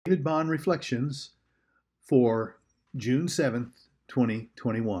David Bond Reflections for June 7th,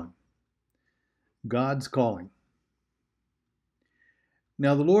 2021. God's Calling.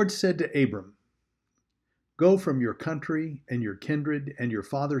 Now the Lord said to Abram, "Go from your country and your kindred and your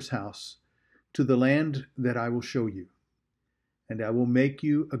father's house to the land that I will show you, and I will make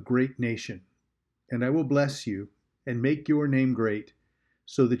you a great nation, and I will bless you and make your name great,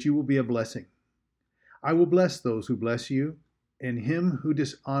 so that you will be a blessing. I will bless those who bless you, and him who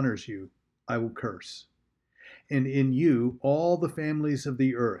dishonors you I will curse. And in you all the families of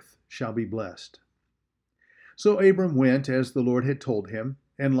the earth shall be blessed." So Abram went as the Lord had told him,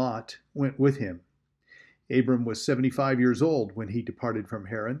 and Lot went with him. Abram was 75 years old when he departed from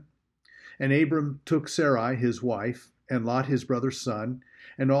Haran. And Abram took Sarai his wife, and Lot his brother's son,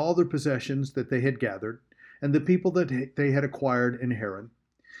 and all their possessions that they had gathered, and the people that they had acquired in Haran,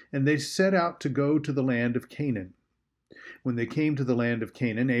 and they set out to go to the land of Canaan. When they came to the land of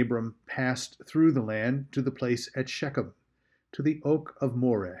Canaan, Abram passed through the land to the place at Shechem, to the oak of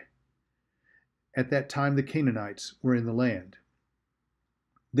Moreh. At that time the Canaanites were in the land.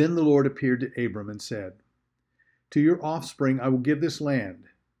 Then the Lord appeared to Abram and said, "To your offspring I will give this land."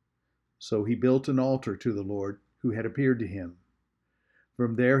 So he built an altar to the Lord who had appeared to him.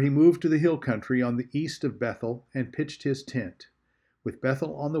 From there he moved to the hill country on the east of Bethel and pitched his tent, with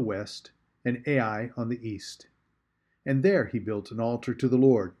Bethel on the west and Ai on the east. And there he built an altar to the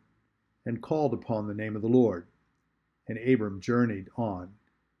Lord, and called upon the name of the Lord. And Abram journeyed on,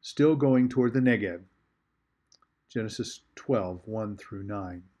 still going toward the Negeb. Genesis 12,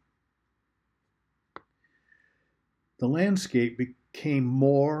 1-9. The landscape became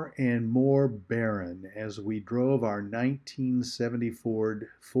more and more barren as we drove our 1974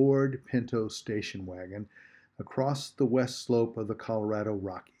 Ford Pinto station wagon across the west slope of the Colorado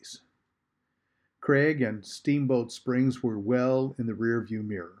Rockies. Craig and Steamboat Springs were well in the rearview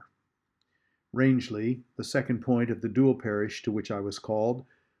mirror. Rangeley, the second point of the dual parish to which I was called,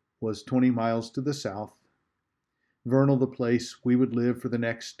 was 20 miles to the south. Vernal, the place we would live for the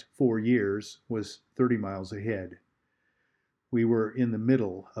next 4 years, was 30 miles ahead. We were in the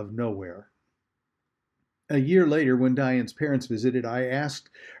middle of nowhere. A year later, when Diane's parents visited, I asked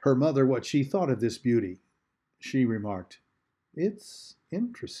her mother what she thought of this beauty. She remarked, "It's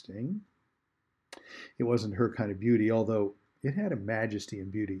interesting." It wasn't her kind of beauty, although it had a majesty and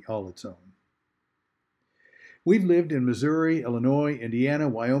beauty all its own. We've lived in Missouri, Illinois, Indiana,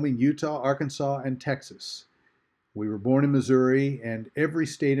 Wyoming, Utah, Arkansas, and Texas. We were born in Missouri, and every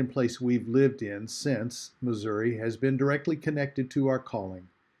state and place we've lived in since Missouri has been directly connected to our calling.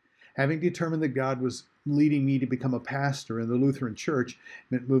 Having determined that God was leading me to become a pastor in the Lutheran Church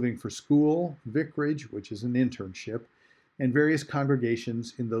meant moving for school, vicarage, which is an internship, and various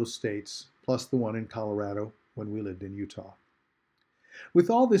congregations in those states, plus the one in Colorado when we lived in Utah. With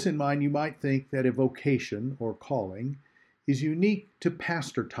all this in mind, you might think that a vocation, or calling, is unique to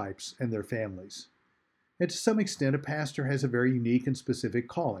pastor types and their families. And to some extent, a pastor has a very unique and specific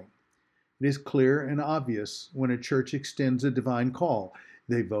calling. It is clear and obvious when a church extends a divine call.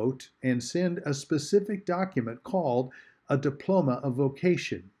 They vote and send a specific document called a diploma of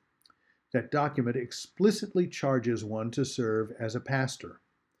vocation. That document explicitly charges one to serve as a pastor.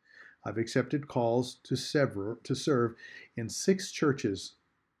 I've accepted calls to serve in 6 churches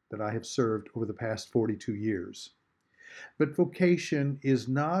that I have served over the past 42 years. But vocation is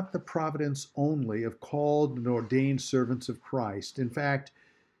not the providence only of called and ordained servants of Christ. In fact,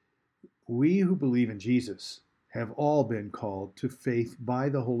 we who believe in Jesus have all been called to faith by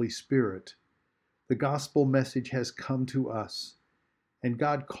the Holy Spirit. The gospel message has come to us, and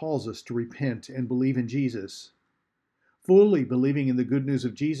God calls us to repent and believe in Jesus. Fully believing in the good news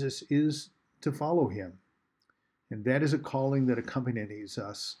of Jesus is to follow him, and that is a calling that accompanies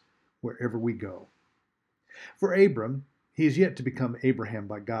us wherever we go. For Abram, he is yet to become Abraham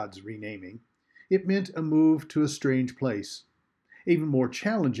by God's renaming. It meant a move to a strange place. Even more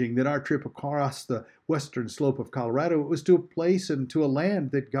challenging than our trip across the western slope of Colorado, it was to a place and to a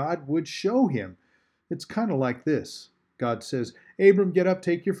land that God would show him. It's kind of like this. God says, "Abram, get up,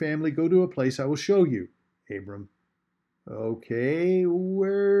 take your family, go to a place I will show you." Abram, "Okay,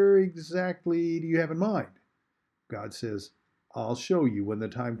 where exactly do you have in mind?" God says, "I'll show you when the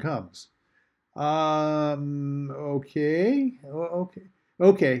time comes." Okay,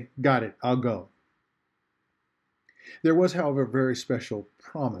 got it, I'll go. There was, however, a very special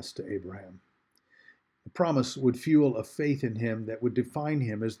promise to Abraham. The promise would fuel a faith in him that would define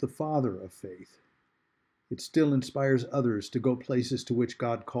him as the father of faith. It still inspires others to go places to which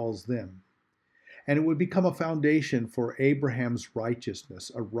God calls them. And it would become a foundation for Abraham's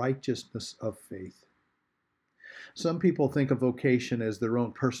righteousness, a righteousness of faith. Some people think of vocation as their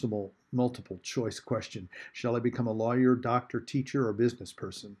own personal multiple choice question. Shall I become a lawyer, doctor, teacher, or business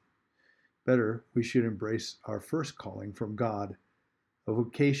person? Better, we should embrace our first calling from God, a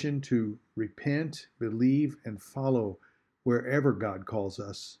vocation to repent, believe, and follow wherever God calls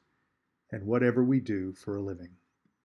us and whatever we do for a living.